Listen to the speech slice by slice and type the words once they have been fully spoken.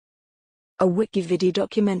a WikiVidi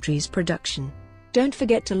Documentaries production. Don't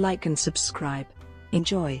forget to like and subscribe.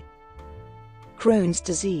 Enjoy. Crohn's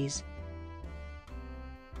disease.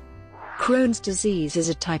 Crohn's disease is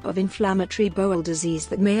a type of inflammatory bowel disease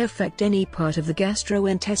that may affect any part of the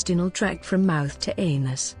gastrointestinal tract from mouth to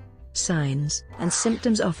anus. Signs and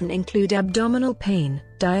symptoms often include abdominal pain,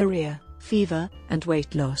 diarrhea, fever, and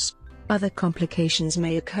weight loss. Other complications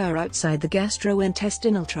may occur outside the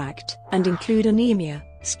gastrointestinal tract and include anemia,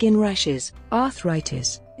 skin rashes,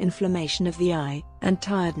 arthritis, inflammation of the eye, and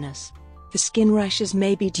tiredness. The skin rashes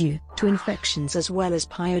may be due to infections as well as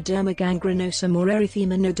pyoderma, gangrenosum, or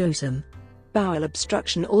erythema nodosum. Bowel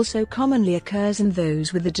obstruction also commonly occurs, and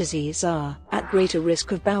those with the disease are at greater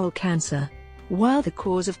risk of bowel cancer. While the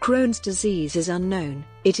cause of Crohn's disease is unknown,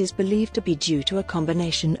 it is believed to be due to a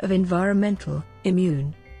combination of environmental,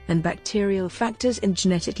 immune, and bacterial factors in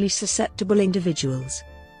genetically susceptible individuals.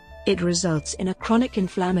 It results in a chronic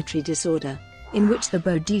inflammatory disorder, in which the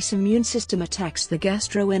body's immune system attacks the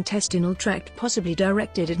gastrointestinal tract, possibly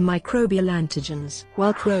directed at microbial antigens.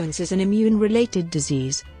 While Crohn's is an immune-related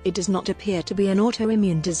disease, it does not appear to be an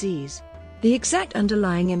autoimmune disease. The exact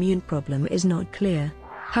underlying immune problem is not clear.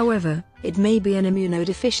 However, it may be an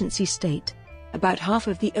immunodeficiency state. About half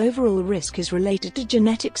of the overall risk is related to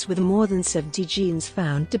genetics, with more than 70 genes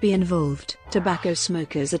found to be involved. Tobacco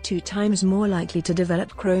smokers are 2 times more likely to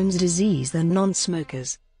develop Crohn's disease than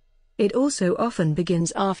non-smokers. It also often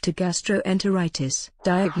begins after gastroenteritis.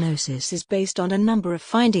 Diagnosis is based on a number of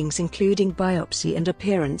findings, including biopsy and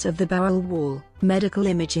appearance of the bowel wall, medical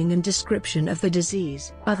imaging, and description of the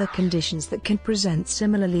disease. Other conditions that can present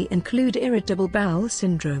similarly include irritable bowel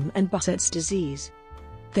syndrome and Behçet's disease.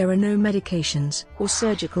 There are no medications or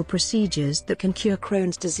surgical procedures that can cure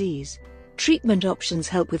Crohn's disease. Treatment options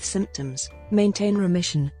help with symptoms, maintain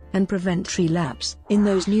remission, and prevent relapse. In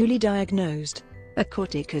those newly diagnosed, a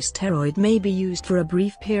corticosteroid may be used for a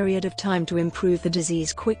brief period of time to improve the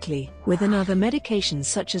disease quickly, with another medication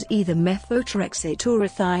such as either methotrexate or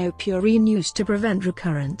thiopurine used to prevent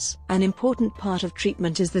recurrence. An important part of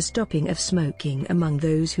treatment is the stopping of smoking among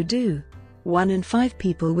those who do. 1 in 5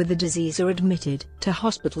 people with the disease are admitted to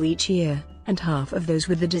hospital each year, and half of those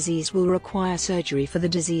with the disease will require surgery for the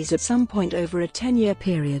disease at some point over a 10-year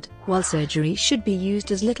period. While surgery should be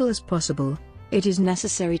used as little as possible, it is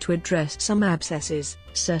necessary to address some abscesses,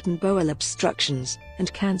 certain bowel obstructions,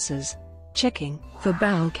 and cancers. Checking for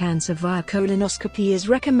bowel cancer via colonoscopy is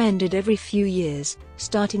recommended every few years,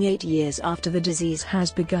 starting 8 years after the disease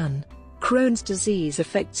has begun. Crohn's disease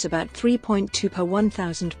affects about 3.2 per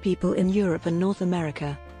 1,000 people in Europe and North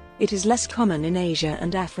America. It is less common in Asia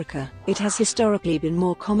and Africa. It has historically been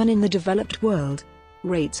more common in the developed world.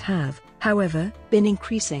 Rates have, however, been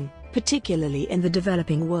increasing, particularly in the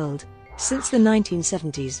developing world. Since the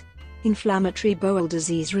 1970s, inflammatory bowel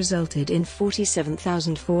disease resulted in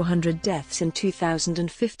 47,400 deaths in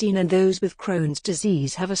 2015, and those with Crohn's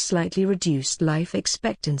disease have a slightly reduced life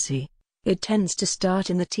expectancy. It tends to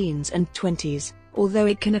start in the teens and 20s, although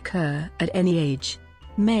it can occur at any age.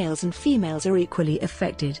 Males and females are equally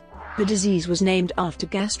affected. The disease was named after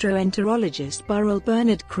gastroenterologist Burrell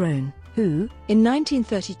Bernard Crohn, who, in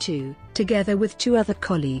 1932, together with 2 other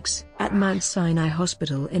colleagues at Mount Sinai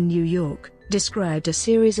Hospital in New York, described a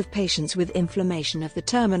series of patients with inflammation of the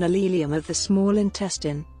terminal ileum of the small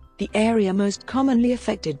intestine, the area most commonly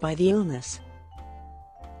affected by the illness.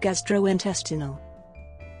 Gastrointestinal.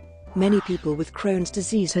 Many people with Crohn's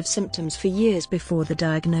disease have symptoms for years before the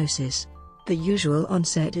diagnosis. The usual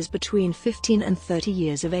onset is between 15 and 30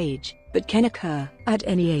 years of age, but can occur at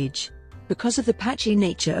any age. Because of the patchy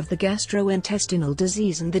nature of the gastrointestinal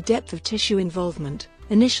disease and the depth of tissue involvement,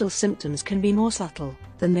 initial symptoms can be more subtle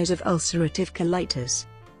than those of ulcerative colitis.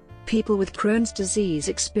 People with Crohn's disease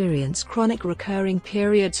experience chronic recurring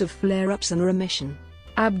periods of flare-ups and remission.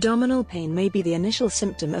 Abdominal pain may be the initial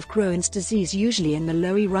symptom of Crohn's disease, usually in the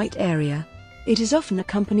lower right area. It is often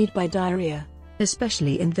accompanied by diarrhea,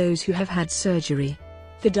 especially in those who have had surgery.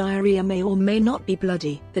 The diarrhea may or may not be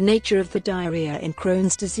bloody. The nature of the diarrhea in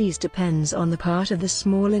Crohn's disease depends on the part of the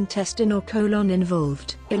small intestine or colon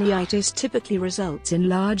involved. Ileitis typically results in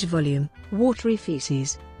large volume, watery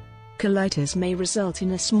feces. Colitis may result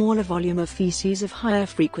in a smaller volume of feces of higher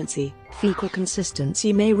frequency. Fecal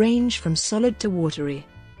consistency may range from solid to watery.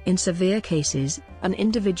 In severe cases, an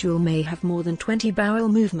individual may have more than 20 bowel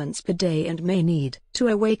movements per day and may need to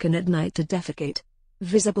awaken at night to defecate.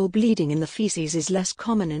 Visible bleeding in the feces is less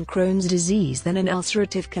common in Crohn's disease than in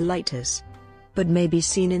ulcerative colitis, but may be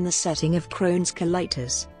seen in the setting of Crohn's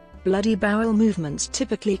colitis. Bloody bowel movements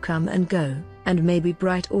typically come and go, and may be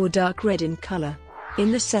bright or dark red in color.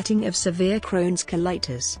 In the setting of severe Crohn's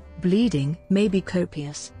colitis, bleeding may be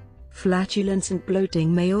copious. Flatulence and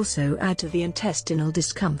bloating may also add to the intestinal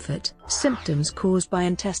discomfort. Symptoms caused by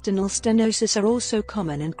intestinal stenosis are also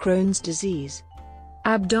common in Crohn's disease.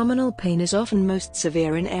 Abdominal pain is often most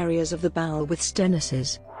severe in areas of the bowel with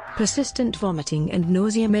stenosis. Persistent vomiting and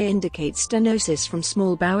nausea may indicate stenosis from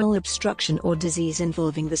small bowel obstruction or disease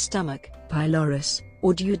involving the stomach, pylorus,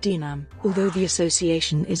 or duodenum. Although the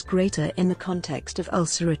association is greater in the context of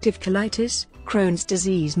ulcerative colitis, Crohn's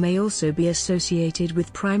disease may also be associated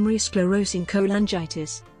with primary sclerosing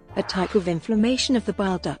cholangitis, a type of inflammation of the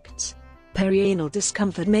bile ducts. Perianal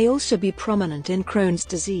discomfort may also be prominent in Crohn's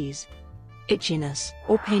disease. Itchiness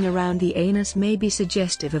or pain around the anus may be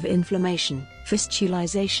suggestive of inflammation,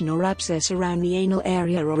 fistulization or abscess around the anal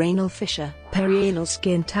area or anal fissure. Perianal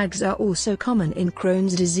skin tags are also common in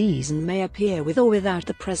Crohn's disease and may appear with or without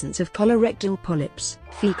the presence of colorectal polyps.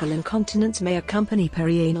 Fecal incontinence may accompany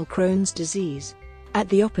perianal Crohn's disease. At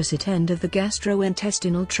the opposite end of the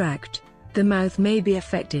gastrointestinal tract, the mouth may be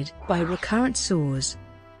affected by recurrent sores.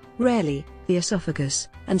 Rarely, the esophagus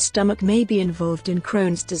and stomach may be involved in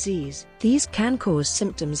Crohn's disease. These can cause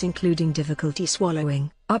symptoms including difficulty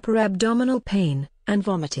swallowing, upper abdominal pain, and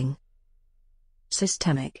vomiting.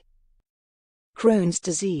 Systemic Crohn's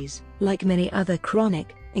disease, like many other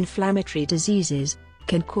chronic, inflammatory diseases,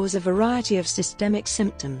 can cause a variety of systemic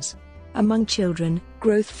symptoms. Among children,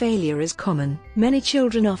 growth failure is common. Many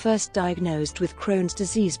children are first diagnosed with Crohn's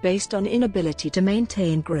disease based on inability to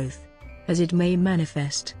maintain growth, as it may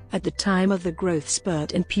manifest at the time of the growth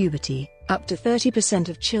spurt in puberty. Up to 30%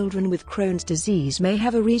 of children with Crohn's disease may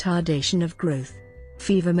have a retardation of growth.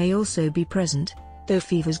 Fever may also be present, though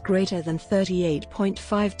fevers greater than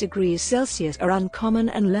 38.5 degrees Celsius are uncommon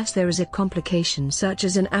unless there is a complication such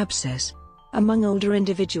as an abscess. Among older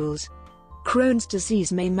individuals, Crohn's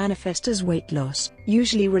disease may manifest as weight loss,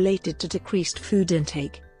 usually related to decreased food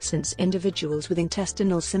intake, since individuals with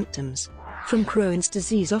intestinal symptoms from Crohn's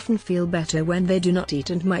disease often feel better when they do not eat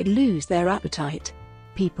and might lose their appetite.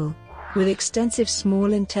 People with extensive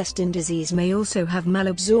small intestine disease may also have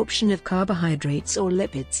malabsorption of carbohydrates or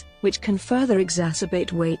lipids, which can further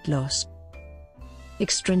exacerbate weight loss.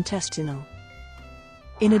 Extraintestinal.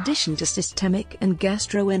 In addition to systemic and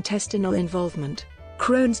gastrointestinal involvement,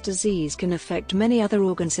 Crohn's disease can affect many other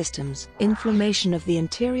organ systems. Inflammation of the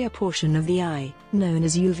interior portion of the eye, known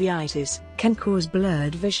as uveitis, can cause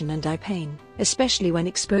blurred vision and eye pain, especially when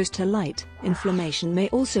exposed to light. Inflammation may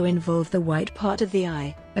also involve the white part of the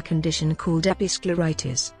eye, a condition called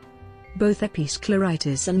episcleritis. Both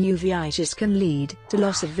episcleritis and uveitis can lead to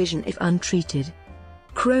loss of vision if untreated.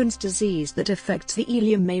 Crohn's disease that affects the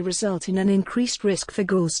ileum may result in an increased risk for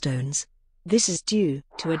gallstones. This is due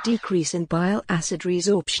to a decrease in bile acid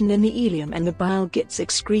resorption in the ileum and the bile gets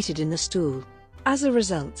excreted in the stool. As a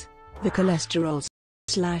result, the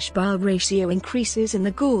cholesterol/bile ratio increases in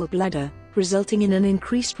the gallbladder, resulting in an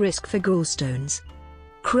increased risk for gallstones.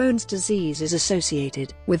 Crohn's disease is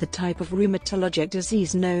associated with a type of rheumatologic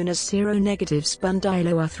disease known as seronegative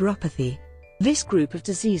spondyloarthropathy. This group of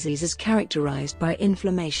diseases is characterized by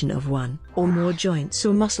inflammation of one or more joints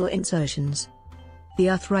or muscle insertions. The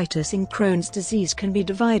arthritis in Crohn's disease can be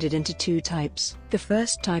divided into two types. The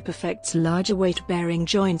first type affects larger weight-bearing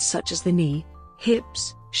joints such as the knee,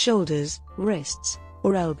 hips, shoulders, wrists,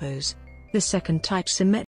 or elbows. The second type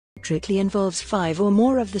symmetrically involves 5 or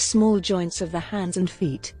more of the small joints of the hands and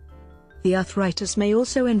feet. The arthritis may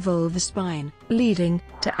also involve the spine, leading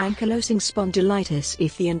to ankylosing spondylitis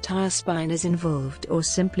if the entire spine is involved, or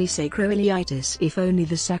simply sacroiliitis if only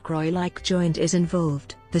the sacroiliac joint is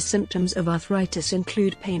involved. The symptoms of arthritis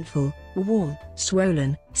include painful, warm,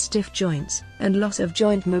 swollen, stiff joints, and loss of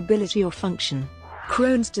joint mobility or function.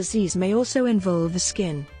 Crohn's disease may also involve the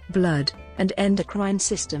skin, blood, and endocrine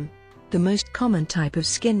system. The most common type of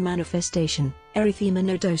skin manifestation, erythema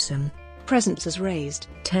nodosum, presents as raised,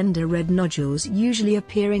 tender red nodules usually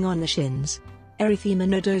appearing on the shins. Erythema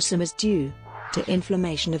nodosum is due to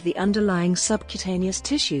inflammation of the underlying subcutaneous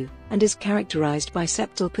tissue, and is characterized by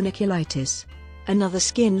septal paniculitis. Another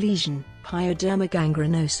skin lesion, pyoderma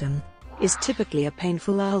gangrenosum, is typically a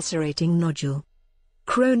painful ulcerating nodule.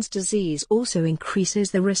 Crohn's disease also increases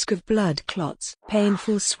the risk of blood clots.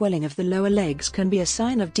 Painful swelling of the lower legs can be a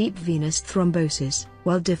sign of deep venous thrombosis,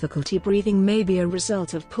 while difficulty breathing may be a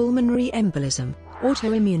result of pulmonary embolism.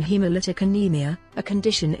 Autoimmune hemolytic anemia, a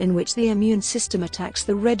condition in which the immune system attacks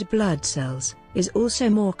the red blood cells, is also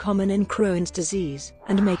more common in Crohn's disease,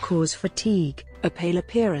 and may cause fatigue, a pale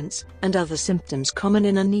appearance, and other symptoms common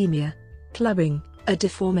in anemia. Clubbing, a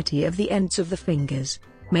deformity of the ends of the fingers,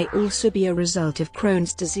 may also be a result of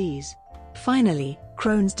Crohn's disease. Finally,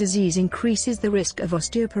 Crohn's disease increases the risk of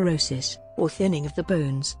osteoporosis, or thinning of the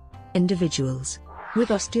bones. Individuals with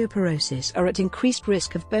osteoporosis are at increased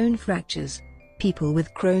risk of bone fractures. People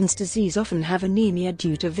with Crohn's disease often have anemia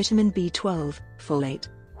due to vitamin B12, folate,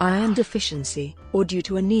 iron deficiency, or due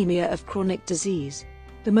to anemia of chronic disease.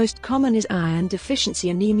 The most common is iron deficiency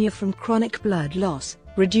anemia from chronic blood loss,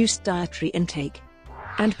 reduced dietary intake,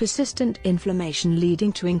 and persistent inflammation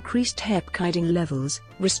leading to increased hepcidin levels,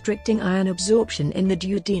 restricting iron absorption in the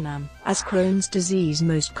duodenum. As Crohn's disease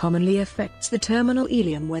most commonly affects the terminal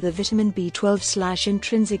ileum where the vitamin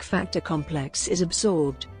B12/intrinsic factor complex is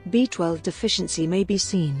absorbed, B12 deficiency may be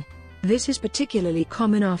seen. This is particularly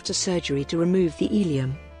common after surgery to remove the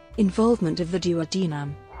ileum. Involvement of the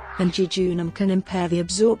duodenum and jejunum can impair the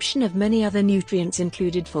absorption of many other nutrients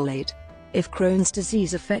including folate. If Crohn's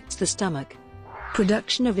disease affects the stomach,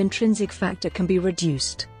 production of intrinsic factor can be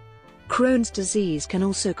reduced. Crohn's disease can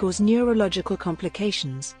also cause neurological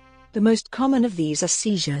complications. The most common of these are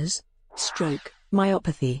seizures, stroke,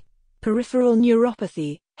 myopathy, peripheral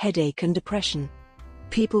neuropathy, headache and depression.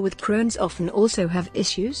 People with Crohn's often also have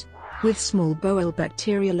issues with small bowel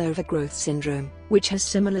bacterial overgrowth syndrome, which has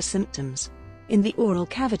similar symptoms. In the oral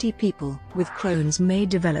cavity, people with Crohn's may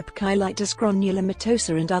develop cheilitis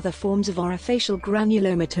granulomatosa and other forms of orofacial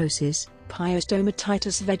granulomatosis,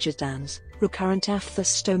 pyostomatitis vegetans, recurrent aphthous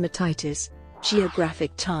stomatitis,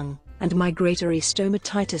 geographic tongue, and migratory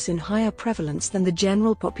stomatitis in higher prevalence than the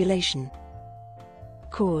general population.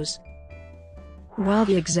 Cause. While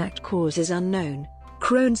the exact cause is unknown,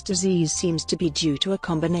 Crohn's disease seems to be due to a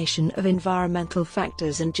combination of environmental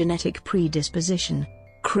factors and genetic predisposition.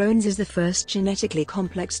 Crohn's is the first genetically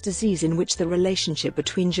complex disease in which the relationship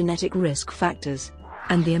between genetic risk factors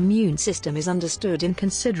and the immune system is understood in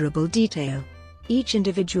considerable detail. Each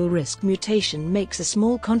individual risk mutation makes a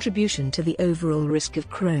small contribution to the overall risk of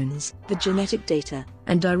Crohn's. The genetic data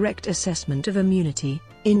and direct assessment of immunity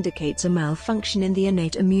indicates a malfunction in the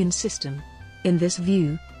innate immune system. In this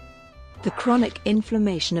view, the chronic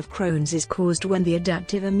inflammation of Crohn's is caused when the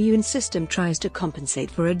adaptive immune system tries to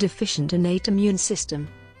compensate for a deficient innate immune system.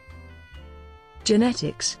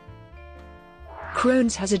 Genetics.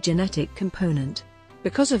 Crohn's has a genetic component.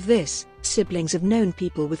 Because of this, siblings of known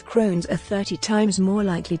people with Crohn's are 30 times more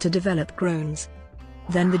likely to develop Crohn's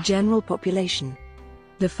than the general population.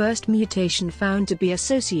 The first mutation found to be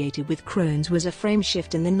associated with Crohn's was a frame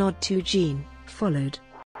shift in the NOD2 gene, followed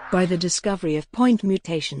by the discovery of point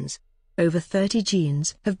mutations. Over 30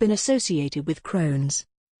 genes have been associated with Crohn's.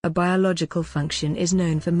 A biological function is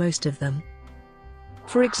known for most of them.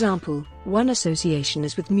 For example, one association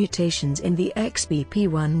is with mutations in the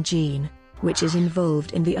XBP1 gene, which is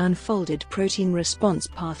involved in the unfolded protein response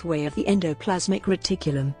pathway of the endoplasmic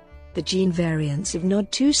reticulum. The gene variants of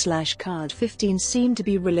NOD2/CARD15 seem to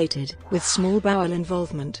be related with small bowel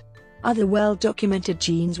involvement. Other well-documented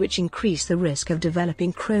genes which increase the risk of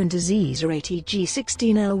developing Crohn's disease are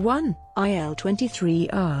ATG16L1,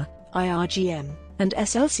 IL23R, IRGM, and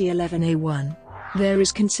SLC11A1. There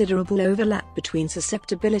is considerable overlap between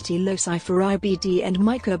susceptibility loci for IBD and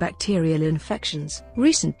mycobacterial infections.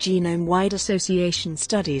 Recent genome-wide association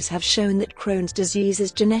studies have shown that Crohn's disease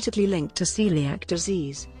is genetically linked to celiac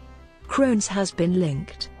disease. Crohn's has been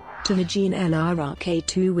linked to the gene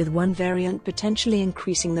LRRK2 with one variant potentially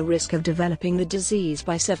increasing the risk of developing the disease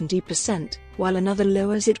by 70%, while another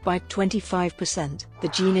lowers it by 25%. The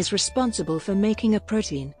gene is responsible for making a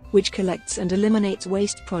protein, which collects and eliminates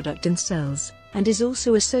waste product in cells, and is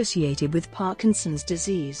also associated with Parkinson's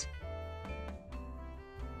disease.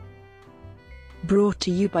 Brought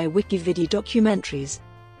to you by WikiVidi Documentaries.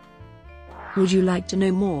 Would you like to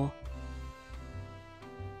know more?